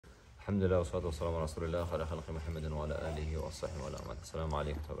Alhamdulillah, wa salatu wa salam ala rasulillah, ala khalqi Muhammadin wa ala alihi wa sahbihi wa ala amad. Assalamu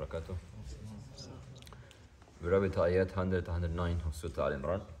alaikum wa barakatuh. We're over to Ayat 100 to 109 of Surah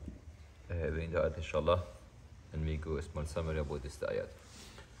Imran. We're in the ayat, inshallah, and we go a small summary about this ayat.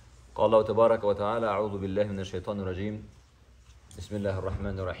 قال الله تبارك وتعالى أعوذ بالله من الشيطان الرجيم بسم الله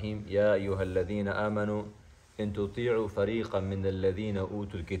الرحمن الرحيم يا أيها الذين آمنوا إن تطيعوا فريقا من الذين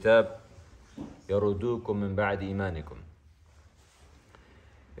أوتوا الكتاب يردوكم من بعد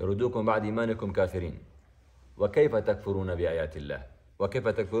إيمانكم كافرين وكيف تكفرون بآيات الله وكيف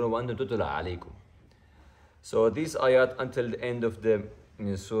تكفرون وأنتم تتلى عليكم. So this ayat until the end of the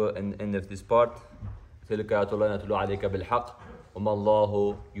end of this part تلك آيات الله نتلو عليك بالحق وما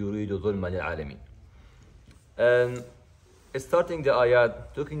الله يريد ظلما للعالمين. Starting the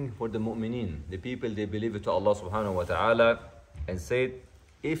ayat talking for the mu'mineen, the people they believe to Allah subhanahu wa ta'ala, and said,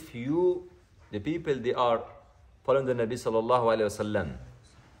 if you, the people they are following the Nabi sallallahu alayhi wa sallam,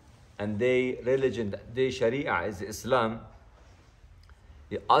 and their religion, their sharia is Islam,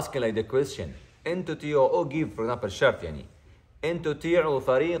 they asking like the question, إن تطيعوا, or give for example shart يعني, إن تطيعوا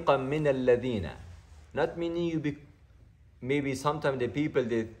فريقا من الذين, not meaning you be, maybe sometimes the people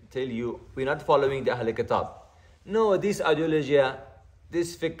they tell you we're not following the Ahl Kitab. No, this ideology,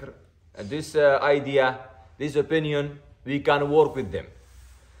 this fikr, this idea, this opinion, we can work with them.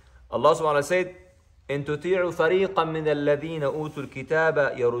 Allah subhanahu wa ta'ala said, إن تطيعوا فريقا من الذين أوتوا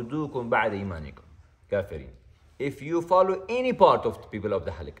الكتاب يردوكم بعد إيمانكم كافرين. If you follow any part of the people of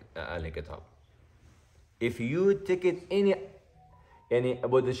the Ahl Kitab, if you take it any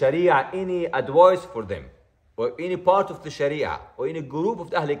about the Sharia, any advice for them, or any part of the Sharia, or any group of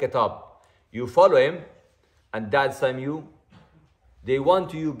the Ahl Kitab, you follow him, and that time they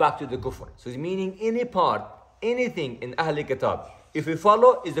want you back to the kufr. So it's meaning any part, anything in Ahl Kitab, if you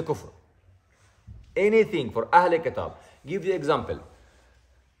follow, is the kufr. Anything for Ahl Kitab. Give the example.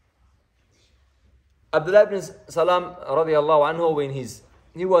 Abdullah ibn Salam radiallahu anhu, when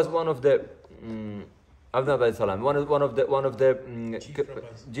he was one of the Abdullah ibn Salam, one of the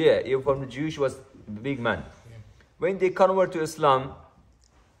he from the Jewish was big man. Yeah. When they convert to Islam,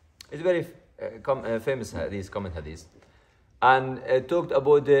 it's very famous hadith, common hadith, and talked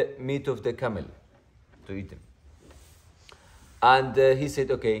about the meat of the camel to eat them. And he said,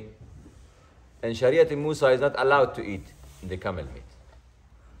 okay, and Shariat Musa is not allowed to eat the camel meat.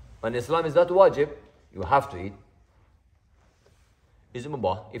 When Islam is not wajib, you have to eat. It's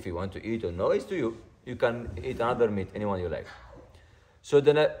mubah. If you want to eat or no, it's to you. You can eat another meat, anyone you like. So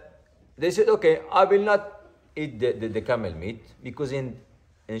then they said, okay, I will not eat the camel meat because in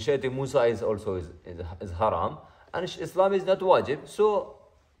Shariat Musa is also is haram, and Islam is not wajib. So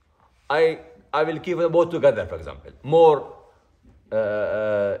I will keep them both together, for example. More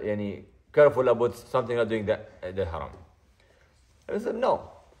careful about something not doing the haram. I said, no.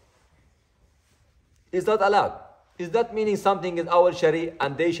 It's not allowed. Is that meaning something is our Sharia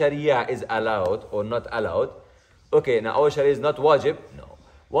and their Sharia is allowed or not allowed? Okay, now our Sharia is not wajib? No.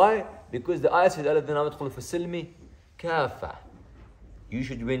 Why? Because the ayah says, الَّذِينَ يَدْخُلُونَ فِي السِّلْمِ كَافَةً. You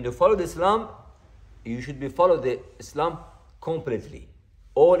should, when you follow the Islam, you should be follow the Islam completely.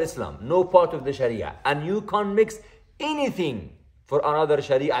 All Islam, no part of the Sharia. And you can't mix anything for another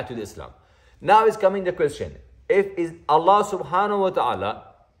Sharia to the Islam. Now is coming the question. If is Allah subhanahu wa ta'ala,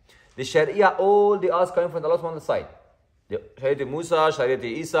 the Sharia, all the ayahs coming from Allah subhanahu wa ta'ala side. The Shariat Musa, Shariat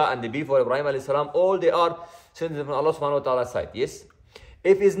Isa, and the before Ibrahim alayhi salam, all they are sent from Allah subhanahu wa ta'ala side. Yes?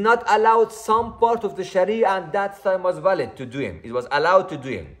 If it's not allowed some part of the Sharia, and that time was valid to do him, it was allowed to do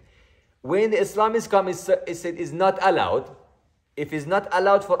him. When the Islamists come, it said it's not allowed. If it's not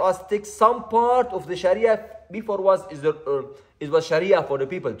allowed for us to take some part of the Sharia, before it was Sharia for the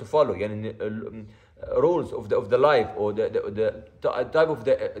people to follow, rules of the life, or the type of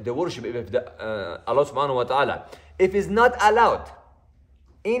the worship of Allah subhanahu wa ta'ala. If it's not allowed,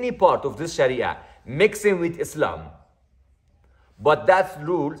 any part of this Sharia mixing with Islam, but that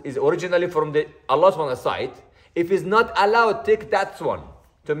rule is originally from the Allah subhanahu wa ta'ala side, if it's not allowed, take that one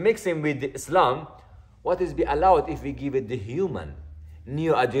to mix him with the Islam, what is be allowed if we give it the human,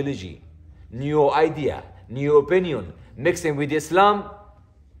 new ideology, new idea, new opinion, mixing with Islam,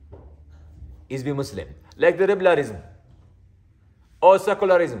 is be Muslim. Like the liberalism or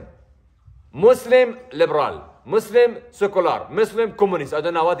secularism. Muslim liberal, Muslim secular, Muslim communist. I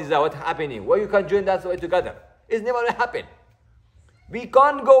don't know what is that, what's happening. Why you can't join that way together? It's never going to happen. We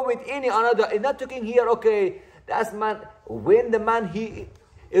can't go with any another. It's not talking here, okay, that's man. When the man,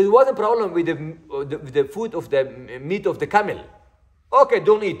 it wasn't a problem with the food of the meat of the camel. Okay,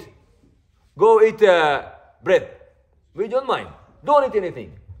 don't eat. Go eat bread. We don't mind. Don't eat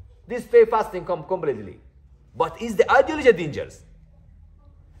anything. This fasting completely. But is the ideology dangerous?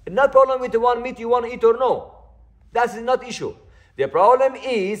 Not problem with the one meat you want to eat or no. That's not issue. The problem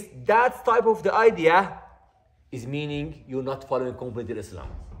is that type of the idea is meaning you're not following completely Islam.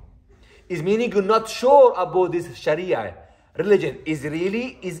 Is meaning you're not sure about this Sharia religion. Is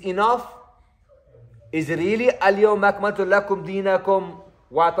enough? Is really اليوم أكملت لكم دينكم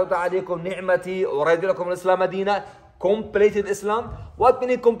وأعطيت عليكم نعمتي ورضيت لكم الإسلام دينا? Completed Islam? What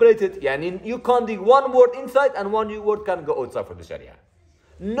meaning completed? يعني you can't do one word inside and one word can go outside for the Sharia.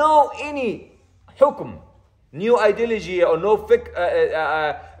 No any حكم, new ideology or no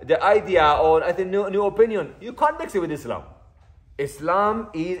the idea or I think new opinion. You can't mix it with Islam. Islam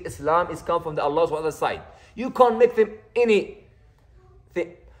is come from the Allah subhanahu wa ta'ala side. You can't mix them anything.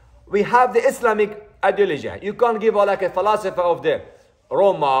 We have the Islamic ideology. You can't give like a philosopher of the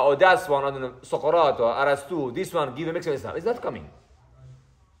Roma or that one, I don't know, Socrates or Aristotle, this one, give a mix of Islam. It's not coming.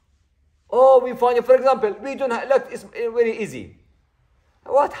 Oh, we find, for example, we don't have, look, it's very easy.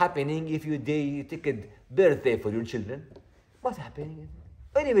 What's happening if you take a birthday for your children? What's happening?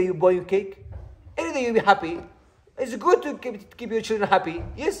 Anyway, you buy your cake. Anyway, you'll be happy. It's good to keep your children happy,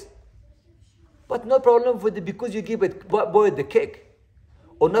 yes. But no problem because you give it, buy the cake.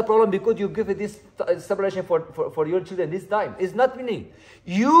 Or no problem because you give it this celebration for your children this time. It's not meaning.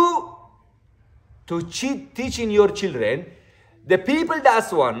 You to teaching your children, the people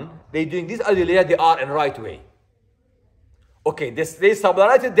that's one, they doing this ideology, they are in right way. Okay, they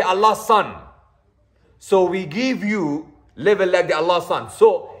celebrated the Allah's son. So we give you level like the Allah's son.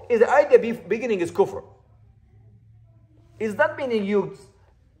 So is the idea beginning is kufr. Is that meaning you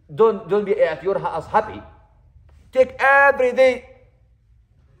don't be at your house happy? Take every day,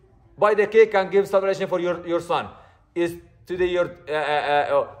 buy the cake and give celebration for your son. Is today your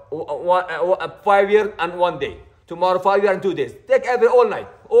 5 years and 1 day. Tomorrow 5 years and 2 days. Take all night,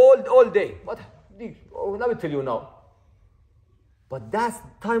 all day. What? Let me tell you now. But that's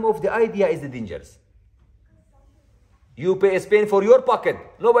time of the idea is the dangerous. You pay a spend for your pocket.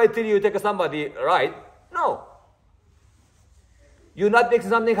 Nobody tell you take somebody right. No. You not take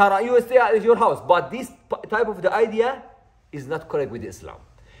something haram. You stay at your house. But this type of the idea is not correct with Islam.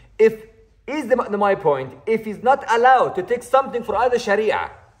 My point, if it's not allowed to take something for other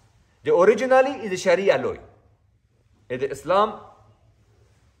Sharia, the originally is the Sharia law. The Islam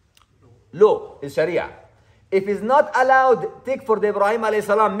law is Sharia. If it's not allowed, take for the Ibrahim alayhi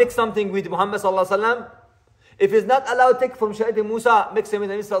salam, mix something with Muhammad sallallahu alaihi wasallam. If it's not allowed, take from Sharia Musa, mix it with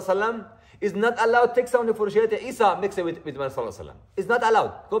Nabi sallallahu alaihi wasallam. It's not allowed, take something for Sharia Isa, mix it with Muhammad sallallahu alaihi wasallam. It's not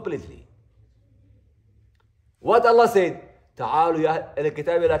allowed completely. What Allah said, تعالوا يا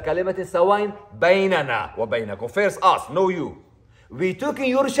الكتاب إلى كلمة سواء بيننا وبينكم. First us, no you. We took in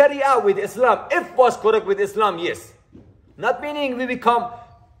your Sharia with Islam. If was correct with Islam, yes. Not meaning we become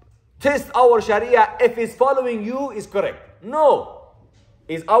test our Sharia if it's following you is correct. No.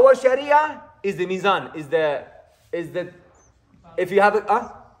 Is our Sharia is the mizan, is the if you have it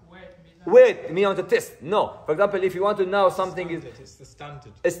wait, me on the test. No. For example, if you want to know something it's the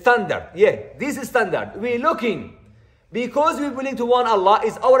standard. A standard. Yeah, this is standard. We're looking. Because we believe to one Allah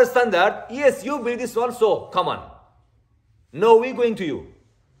is our standard. Yes, you believe this one, so come on. No, we're going to you.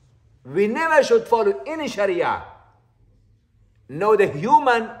 We never should follow any Sharia. Know the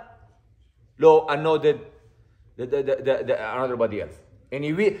human law and know the another body else. And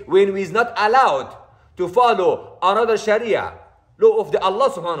when we is not allowed to follow another Sharia law of the Allah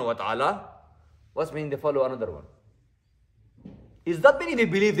subhanahu wa ta'ala, what's mean to follow another one? Is that meaning they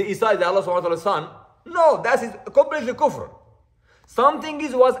believe the Isa is the Allah subhanahu wa ta'ala's son? No, that is completely kufr. Something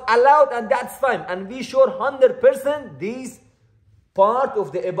was allowed and that's fine. And we sure 100% this part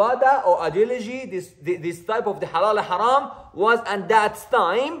of the ibadah or ideology, this type of the halal haram was and that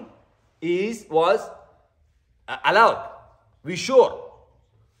time was allowed. We sure.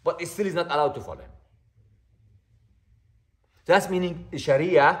 But it still is not allowed to follow. That's meaning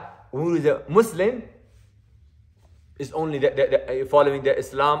Sharia, who is a Muslim, is only following the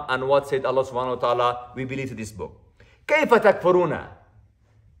Islam and what said Allah subhanahu wa ta'ala, we believe to this book. كيف تكفرون?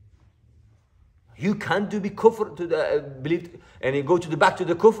 You can't do be kufr to the believe and you go to the back to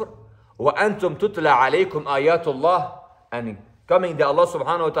the kufr. وأنتم تتلى عليكم آيات الله, and coming the Allah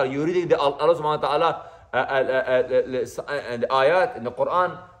subhanahu wa ta'ala, you reading the Allah subhanahu wa ta'ala and the ayat in the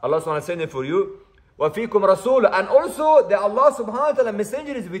Quran, Allah subhanahu wa ta'ala sending for you. وفيكم رسول, and also the Allah subhanahu wa ta'ala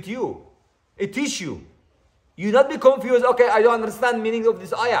messenger is with you. It teach you. You not be confused, okay, I don't understand meaning of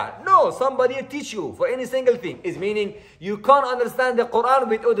this ayah. No, somebody teach you for any single thing. Is meaning you can't understand the Quran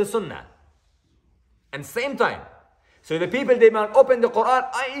without the Sunnah. And same time. So the people, they might open the Quran,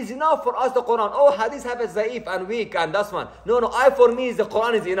 it's enough for us the Quran. Oh, hadith have a zaif and weak and that's one. No, for me, the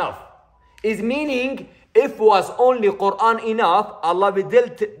Quran is enough. Is meaning, If was only Quran enough, Allah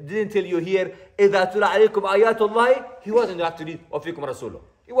didn't tell you here, إِذَا تُلَى عَلَيْكُمْ آيَاتُ اللَّهِ. He wasn't have to read وَفِيكُمْ رَسُولُهُ.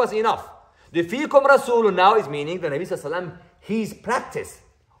 It was enough. The فِيكُمْ رَسُولُ now is meaning the Nabi Sallallahu Alaihi Wasallam, his practice.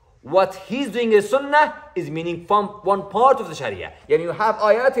 What he's doing is Sunnah is meaning from one part of the Sharia. Yani you have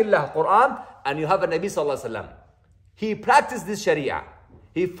Ayatullah, Quran, and you have a Nabi Sallallahu Alaihi Wasallam. He practiced this Sharia.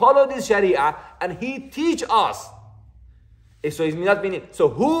 He followed this Sharia, and he teach us. So he's not meaning. So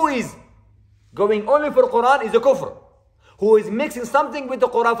who is going only for Quran is a kufr. Who is mixing something with the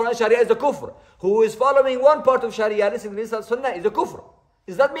Quran for Sharia is a kufr. Who is following one part of Sharia, listening to this Sunnah is a kufr.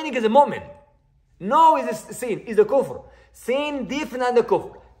 Is that meaning is a moment? No, it's a sin. Is a kufr. Sin different than the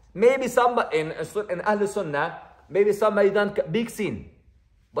kufr. Maybe somebody in Ahl Sunnah, maybe somebody done big sin,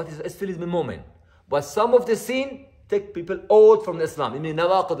 but it still is a moment. But some of the sin take people out from the Islam. I mean,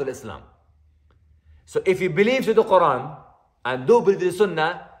 nawaqid al-Islam. So if he believes in the Quran and do believe in the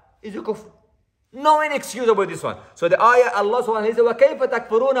Sunnah, is a kufr. No any excuse about this one. So the ayah, Allah subhanahu wa ta'ala says, وَكَيْفَ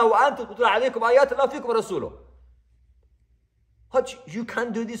تَكْفُرُونَ وَأَنْتُمْ تُتْلَى عَلَيْكُمْ آيَاتُ اللَّهِ فِيكُمْ رَسُولُهُ. What? You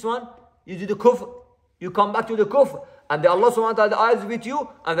can't do this one? You do the kufr. You come back to the kufr. And the Allah subhanahu wa ta'ala, the ayah is with you,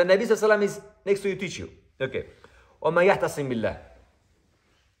 and the Nabi sallallahu alayhi wa sallam is next to you, teach you. Okay. وَمَا يَحْتَصِمْ بِاللَّهِ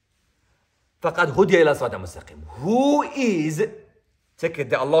فَقَدْ هُدِيَ إِلَى صِرَاطٍ مُسْتَقِيمٍ. Who is, take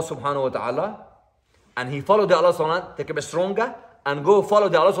the Allah subhanahu wa ta'ala, and he follow the Allah subhanahu wa ta'ala, take a bit stronger, and go follow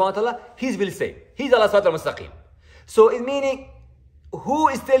the Allah subhanahu wa ta'ala, he will say, he's Allah subhanahu wa ta'ala. So it meaning, who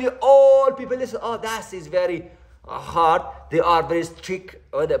is telling you, all people listen, oh, that is very hard, they are very strict,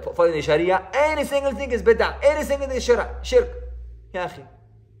 following the Sharia, any single thing is bid'ah, any single thing is shirk. Ya akhi,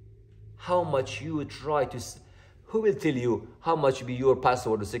 how much you try to, who will tell you how much be your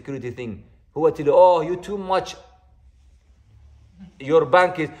password, the security thing? Who will tell you, oh, you too much, your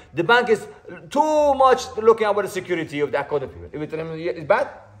bank is, the bank is too much looking over the security of the account of people. If you tell him it's bad,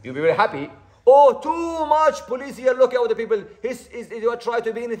 you'll be very happy. Oh, too much police here looking over the people. They are trying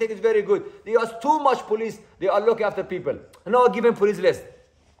to be anything is very good. There is too much police. They are looking after people. No, give him police list.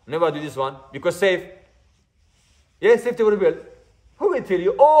 Never do this one because safe. Yes, safety will build. Who will tell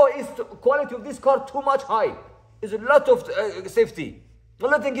you? Oh, is the quality of this car too much high? Is a lot of safety.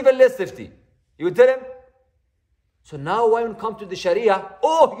 Nothing given less safety. You will tell him. So now when you come to the Sharia,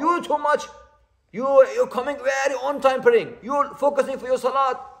 oh, you too much. You're coming very on time praying. You're focusing for your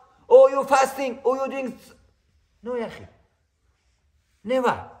salat. Oh, you're fasting. Oh, you're doing... No, Yahi.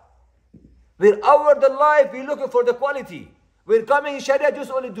 Never. We're over the life, we're looking for the quality. We're coming in Sharia,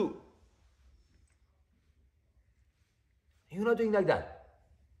 just only do. You're not doing like that.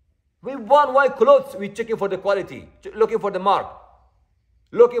 We want white clothes, we're checking for the quality. Looking for the mark.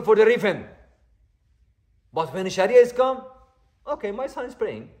 Looking for the refund. But when Sharia is come, okay, my son is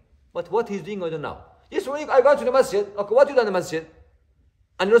praying. But what he's doing, I don't know. Yes, when I go to the masjid, okay, what you done in the masjid?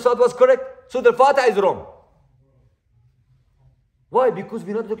 And your salat was correct. So the Fatah is wrong. Why? Because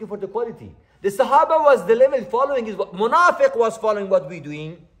we're not looking for the quality. The Sahaba was the level following is what Munafiq was following what we're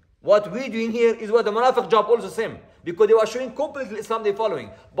doing. What we're doing here is what the Munafiq job also same. Because they were showing completely Islam they following.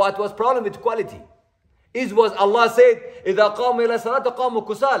 But it was problem with quality. It was Allah said, إِذَا قَامُوا إِلَى الصَّلَاةِ قَامُوا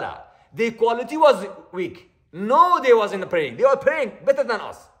كُسَالَى. The quality was weak. No, they wasn't praying. They were praying better than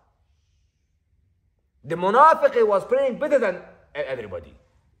us. The Munafiq was praying better than everybody.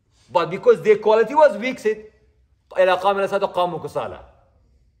 But because their quality was weak, said, إِلَى قَامُوا إِلَى الصَّلَاةِ قَامُوا كُسَالَى.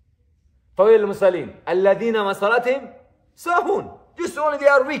 فَوَيْلُ الْمُصَلِّينَ الَّذِينَ مَصَلَاتِهِمْ سَاهُونَ. Just only they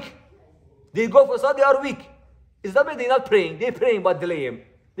are weak. They go for salat, they are weak. It's not that they're not praying. They're praying but delay him.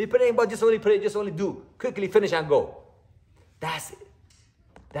 They're praying but just only pray, just only do. Quickly finish and go. That's it.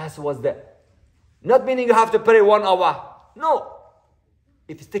 That was the... Not meaning you have to pray 1 hour. No.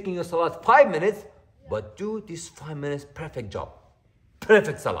 If it's taking your salat 5 minutes, but do this 5 minutes, perfect job.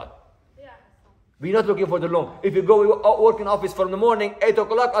 Perfect salat. We're not looking for the long. If you go work in office from the morning, 8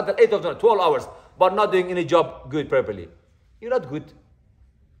 o'clock until 8 of the night, 12 hours, but not doing any job good properly, you're not good.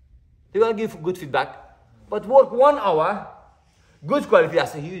 They're going to give good feedback. But work 1 hour, good quality. I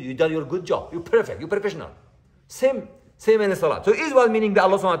say, you done your good job. You're perfect. You're professional. Same in the salat. So is what meaning that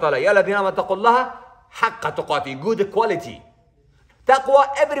Allah subhanahu wa ta'ala, يَا الَّذِينَ آمَنُوا اتَّقُوا اللَّهَ حَقَّ تُقَاتِهِ. Good quality. Taqwa,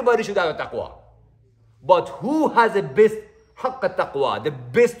 everybody should have a taqwa. But who has the best حق التقوى, the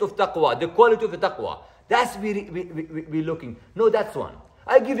best of taqwa, the quality of the taqwa? That's we looking. No, that's one.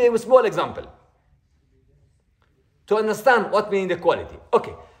 I give you a small example to understand what meaning the quality.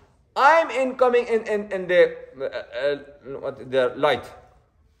 Okay, I'm coming in the light.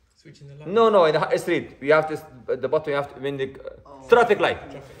 Switching the light. No, in the street. We have to the button. You have to when the traffic light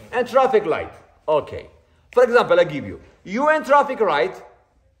and traffic light. Okay, for example, I give you in traffic light,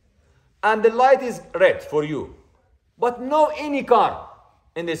 and the light is red for you. But no any car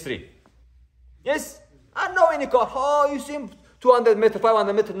in the street. Yes? And no any car. Oh, you see 200 meters,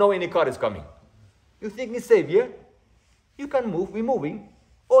 500 meters, no any car is coming. You think it's safe here? You can move, we're moving.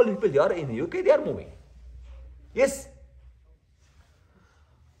 All the people they are in the UK, they are moving. Yes?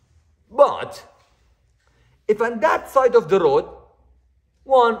 But, if on that side of the road,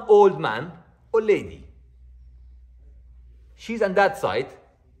 one old man or lady, she's on that side,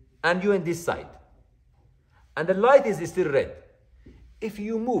 and you on this side, and the light is still red. If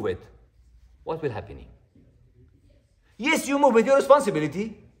you move it, what will happen? Yes, you move it, your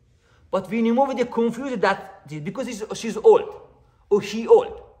responsibility. But when you move it, you confuse that because she's old or she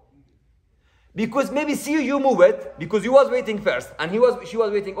old. Because maybe see you move it because you was waiting first and she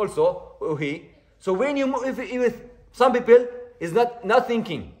was waiting also or he. So when you move, if some people is not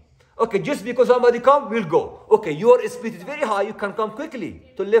thinking. Okay, just because somebody come, we'll go. Okay, your speed is very high, you can come quickly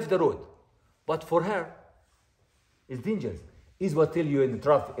to left the road. But for her, it's dangerous. Is what tell you in the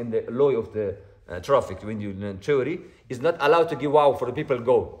traffic, in the law of the traffic, when you learn theory, is not allowed to give wow for the people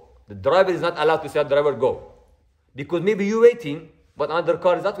go. The driver is not allowed to say driver go. Because maybe you're waiting, but another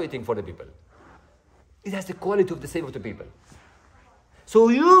car is not waiting for the people. It has the quality of the save of the people. So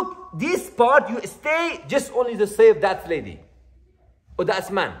this part, you stay just only to save that lady. Or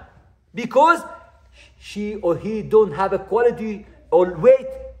that man. Because she or he don't have a quality or weight,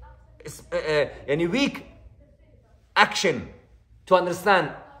 any weak action to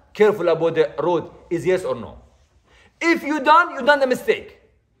understand careful about the road is yes or no. If you done the mistake.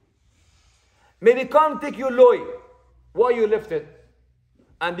 Maybe come take your lorry. Why you left it?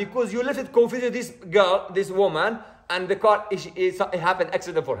 And because you left it, confused this girl, this woman, and the car, it happened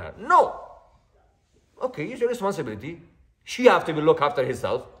accident for her. No. Okay, it's your responsibility. She have to look after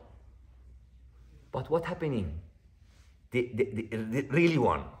herself. But what happening? The really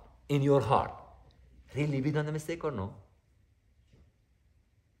one in your heart. Really we done a mistake or no?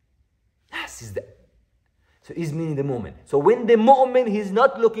 This is the. So he's meaning the moment. So when the moment he's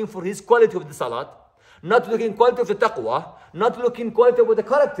not looking for his quality of the salat, not looking quality of the taqwa, not looking quality of the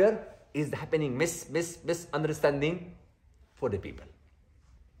character, is happening misunderstanding for the people.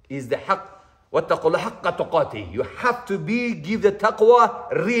 Is the haqq, وَاتَّقُوا اللَّهَ حَقَّ تُقَاتِهِ. You have to give the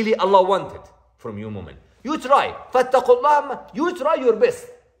taqwa really Allah wanted from you moment. You try. فَاتَّقُوا اللَّهَ. You try your best.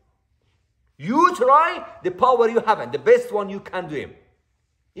 You try the power you have and the best one you can do him.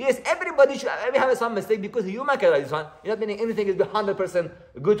 Yes, everybody should have some mistake because human can do this one. You're not meaning anything is 100%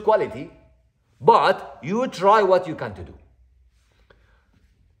 good quality. But you try what you can to do.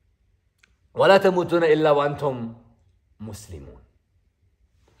 وَلَا تَمُوتُونَ إِلَّا وَأَنْتُمْ مُسْلِمُونَ.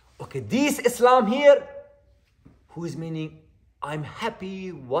 Okay, this Islam here, who is meaning, I'm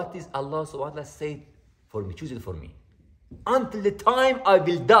happy what is Allah subhanahu wa ta'ala said for me, choose it for me. Until the time I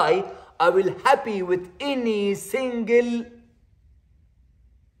will die, I will happy with any single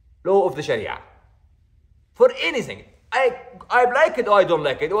law of the Sharia. For anything. I like it or I don't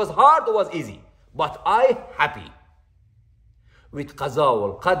like it. It was hard or was easy. But I happy. With qaza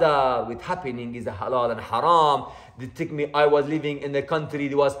wal qadar, with happening is a halal and haram. They take me, I was living in the country,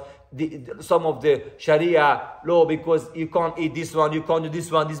 there was some of the Sharia law because you can't eat this one, you can't do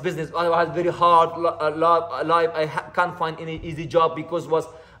this one, this business. I was very hard life. I can't find any easy job because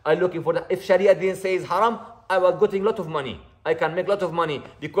I looking for if Sharia didn't say it's haram, I was getting a lot of money. I can make a lot of money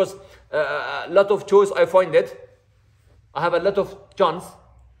because a lot of choice I find it. I have a lot of chance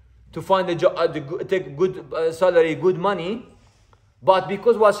to find a job, take good salary, good money. But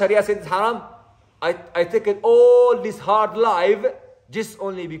because what Sharia said is haram, I take it all this hard life just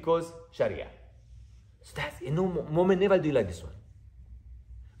only because Sharia. So that's no moment never do like this one.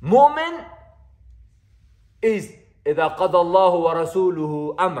 Moment is إذا قضى الله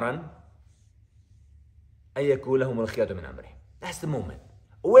ورسوله أمرا أن يكون لهم الخيار من أمره. That's the moment.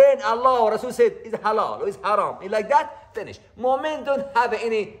 When Allah or Rasul said it's halal or it's haram, it's like that, finish. Moment don't have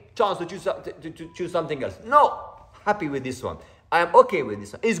any chance to choose something else. No, happy with this one. I am okay with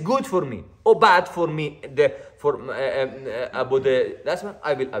this one. It's good for me or bad for me. About that's one.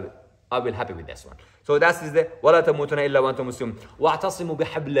 I will happy with this one. So that is the ولا تموتون إلا وأنتم مسلمون واعتصموا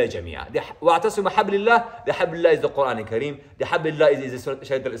بحبل الله جميعا. واعتصموا بحبل الله. The حبل الله is the Quran Kareem. The حبل الله is the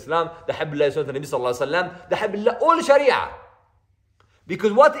Sharia al-Islam. The حبل الله is the Nabi sallallahu alaihi wasallam. The حبل الله all Sharia.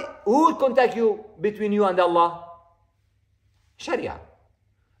 Because who contact you between you and Allah? Sharia.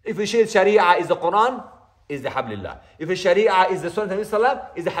 If we say Sharia is the Quran, is the Hablillah. If the Sharia is the Sunnah of Islam,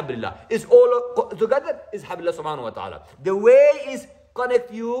 is the Hablillah. It's all together, is Hablillah subhanahu wa ta'ala. The way is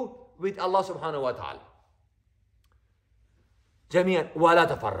connect you with Allah subhanahu wa ta'ala. جميعا ولا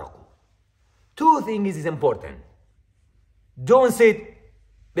تفرقوا. Two things is important. Don't say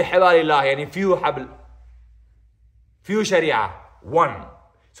بحبال الله يعني few حبل few Sharia. One.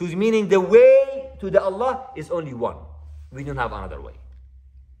 So it's meaning the way to the Allah is only one. We don't have another way.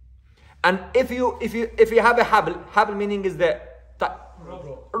 And if you have a habl meaning is the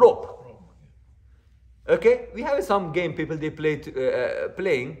rope. Okay, we have some game people they play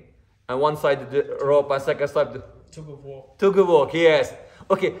playing, and one side the rope and second side the tug of war. Tug of war, yes.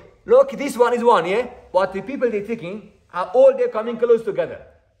 Okay, look, this one is one, yeah. But the people they taking are all they coming close together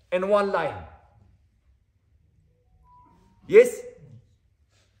in one line. Yes,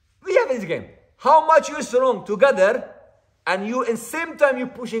 we have this game. How much you strong together, and you in same time you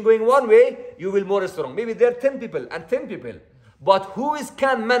pushing going one way, you will more strong. Maybe there are 10 people and 10 people, but who is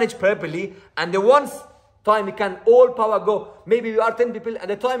can manage properly, and the ones time you can all power go. Maybe we are 10 people, and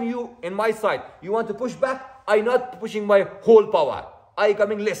the time you in my side you want to push back, I not pushing my whole power, I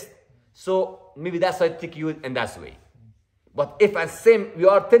coming less. So maybe that's why I take you in that way. But if at same we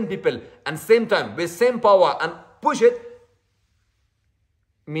are 10 people and same time with same power and push it,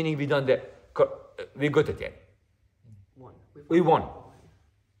 meaning we got it yet. We won.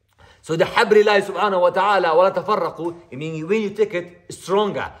 So the hablillahi subhanahu wa ta'ala wa la tafarraqu, meaning when you take it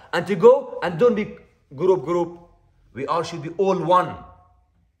stronger and to go and don't be group. We all should be all one.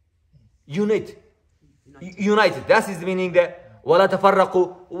 United. That is the meaning that ولا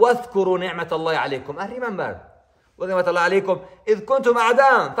تفرقوا واذكروا نعمة الله عليكم. And remember ونعمة الله عليكم إذ كنتم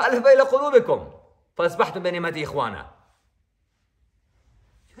أعداء فألف بين قلوبكم فأصبحتم بنعمته إخوانا.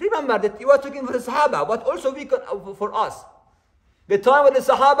 Remember that you are talking for the Sahaba, but also we can for us. The time of the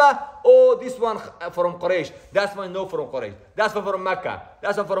Sahaba, oh, this one from Quraysh, that's one no from Quraysh, that's one from Mecca,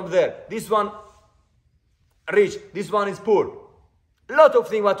 that's one from there, this one rich, this one is poor. Lot of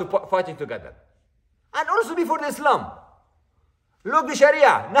things were to fighting together. And also before the Islam. Look the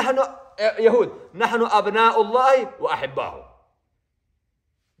Sharia. نحن يهود نحن أبناء الله وأحباه.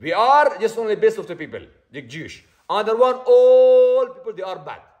 We are just only best of the people, the Jewish. Other one, all people they are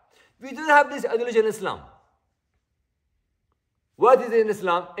bad. We don't have this ideology in Islam. What is in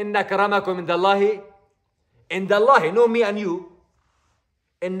Islam? إن كرمكم عند الله عند الله, no me and you.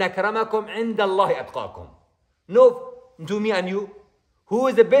 إن كرمكم عند الله أتقاكم. No to me and you. Who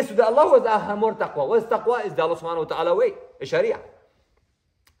is the best to Allah? Who is more taqwa? What is taqwa? Is the Allah subhanahu wa ta'ala way, the Sharia.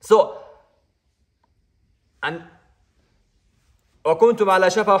 So, and وَكُنْتُمْ عَلَى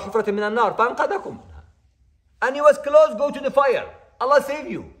شَفَا حُفْرَةٍ مِنَ النَّارِ فَأَنْقَذَكُمْ. And he was close, go to the fire. Allah save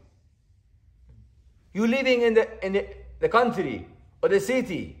you. You living in the country or the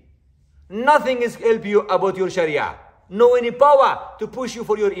city, nothing is help you about your Sharia. No any power to push you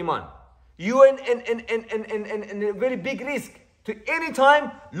for your iman. You in a very big risk to any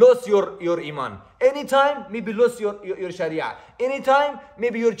time lose your iman. Anytime maybe lose your Sharia. Anytime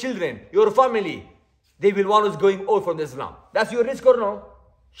maybe your children, your family, they will want us going out from Islam. That's your risk or no?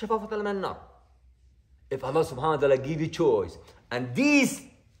 Shafafat al-mannar. If Allah subhanahu wa ta'ala give you choice, and this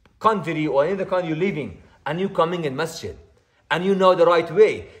country or in the country you're living, and you coming in masjid, and you know the right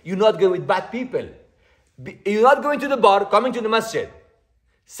way, you're not going with bad people. You're not going to the bar, coming to the masjid.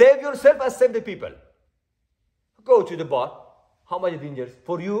 Save yourself and save the people. Go to the bar. How much dangerous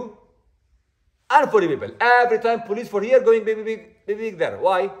for you and for the people. Every time police for here going big there.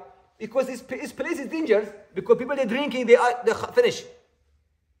 Why? Because this place is dangerous. Because people are drinking, they finish.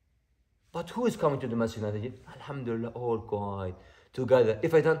 But who is coming to the masjid? Alhamdulillah, all quiet together.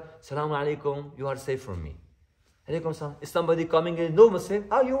 If I done Salaam alaikum, you are safe from me. Alaikum salam. Is somebody coming in? No masjid.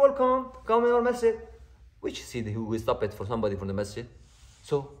 Oh, you welcome. Come in our masjid. Which city who will stop it for somebody from the masjid?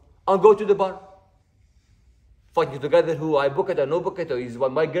 So I'll go to the bar. Fighting together, who I book it or no book it, or is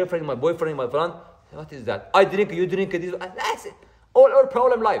my girlfriend, my boyfriend, my friend. What is that? I drink, you drink, that's it. All our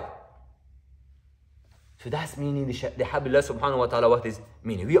problem life. So that's meaning the hablillah subhanahu wa ta'ala, what is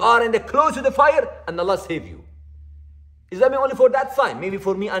meaning? We are in the close to the fire and Allah save you. Is that only for that time? Maybe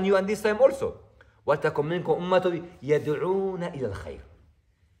for me and you and this time also. وَلْتَكُمْ مِنْكُمْ أُمَّةٌ يَدْعُونَ إِلَى الْخَيْرِ.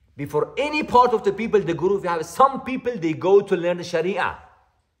 Before any part of the people, the guru, we have some people, they go to learn the Sharia.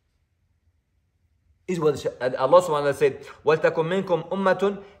 Is what Allah subhanahu wa ta'ala said, وَلْتَكُمْ مِنْكُمْ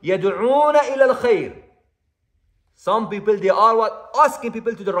أُمَّةٌ يَدْعُونَ إِلَى الْخَيْرِ. Some people, they are what? Asking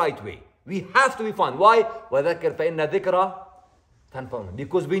people to the right way. We have to be fun. Why? وَذَكِّرْ فَإِنَّ ذِكْرَ تَنْفَعُ.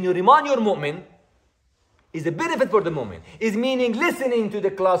 Because when you remind your mu'min, is a benefit for the mu'min. Is meaning listening to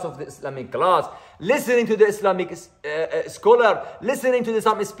the class of the Islamic class, listening to the Islamic scholar, listening to the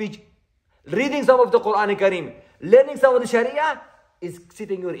Islamic speech, reading some of the Quran Kareem, learning some of the Sharia, is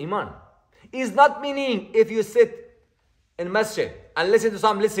sitting your iman. Is not meaning if you sit in masjid and listen to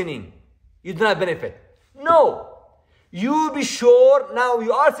some listening, you do not benefit. No. You be sure now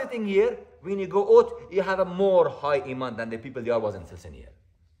you are sitting here, when you go out, you have a more high iman than the people that wasn't sitting here.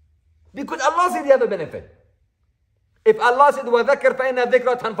 Because Allah said you have a benefit. If Allah said, وَذَكَّرْ فَإِنَّ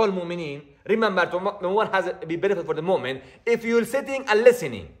الذِّكْرَ تَنْفَعُ الْمُؤْمِنِينَ, Remember, number one has a benefit for the moment. If you're sitting and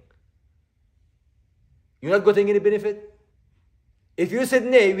listening, you're not getting any benefit. If you said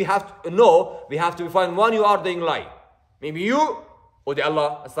nay, we have to find one you are doing lie. Maybe you or the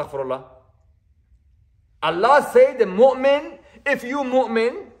Allah, astaghfirullah. Allah said the mu'min, if you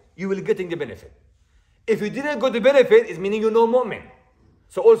mu'min, you will getting the benefit. If you didn't get the benefit, it's meaning you know mu'min.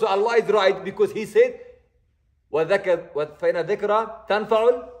 So also Allah is right because He said, وَذَكَرْ فَإِنَ ذِكْرَ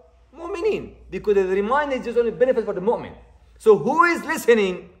تَنْفَعُ الْمُؤْمِنِينَ, because the reminder is just only benefit for the mu'min. So who is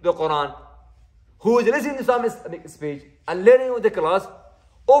listening the Quran? Who is listening to some speech and learning with the class?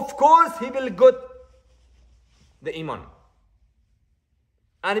 Of course he will get the iman.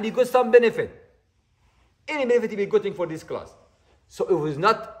 And he will get some benefit. Any benefit he will be getting for this class. So if he's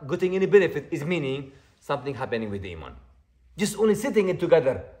not getting any benefit, is meaning something happening with the iman. Just only sitting it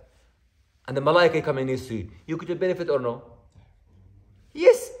together. And the malaika come and see you get a benefit or no?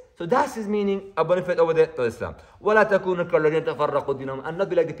 Yes. So that's his meaning, a benefit over there to Islam. وَلَا تَكُونُ كَالَّذِينَ تَفَرَّقُوا دِينَهُمْ, and not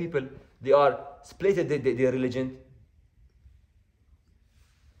be like the people, they are split their religion.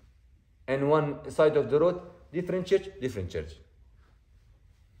 And one side of the road, different church, different church.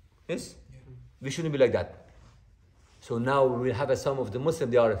 Yes? Yeah. We shouldn't be like that. So now we will have some of the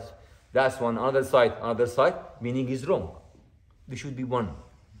Muslims, they are, that's one, another side, meaning is wrong. We should be one.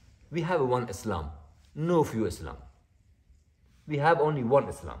 We have one Islam, no few Islam. We have only one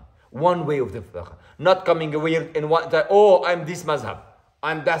Islam, one way of the fiqh. Not coming weird in one that, oh, I'm this mazhab,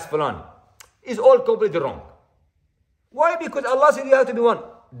 I'm das fulan. It's all completely wrong. Why? Because Allah said you have to be one.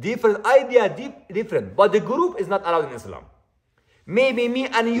 Different idea, different. But the group is not allowed in Islam. Maybe me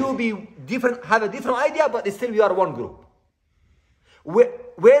and you be different, have a different idea, but still we are one group.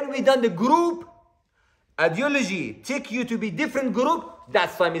 When we done the group, ideology take you to be different group,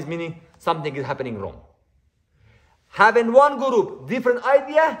 that time is meaning something is happening wrong. Having one group, different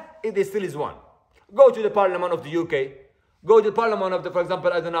idea, it still is one. Go to the parliament of the UK, go to the parliament of the, for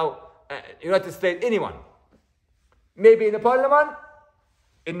example, I don't know, United States, anyone. Maybe in the parliament,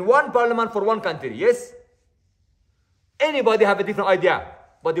 in one parliament for one country, yes? Anybody have a different idea,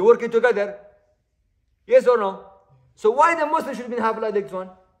 but they working together, yes or no? So why the Muslims should have like this one?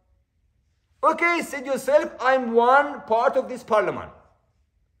 Okay, say yourself, I'm one part of this parliament.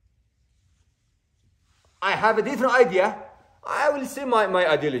 I have a different idea. I will say my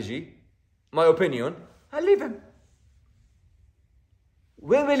ideology, my opinion, and leave him.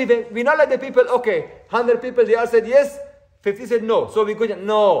 When we leave him, we not like the people, okay, 100 people, they all said yes, 50 said no. So we go,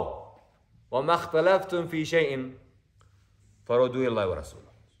 no. وَمَا اخْتَلَفْتُمْ فِي شَيْءٍ فَرُدُّوهُ إِلَى اللَّهِ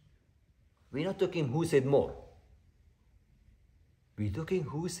وَرَسُولِهِ. We're not talking who said more. We're talking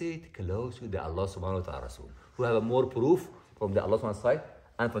who said close to the Allah subhanahu wa ta'ala Rasul, who have a more proof from the Allah subhanahu wa ta'ala side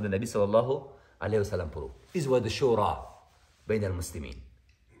and from the Nabi sallallahu alayhi wa sallam proof. This was the shura بين المسلمين.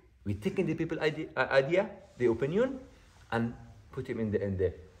 We taking the people idea, the opinion, and put him in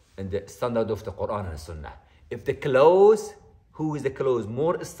the standard of the Quran and Sunnah. If the close, who is the close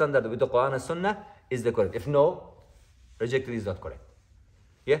more standard with the Quran and Sunnah is the correct. If no, rejected is not correct.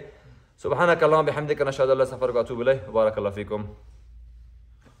 Yeah. سبحانك اللهم بحمدك نشهد أن لا إله إلا أنت نستغفرك ونتوب إليك. بارك الله فيكم.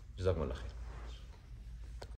 جزاكم الله خير.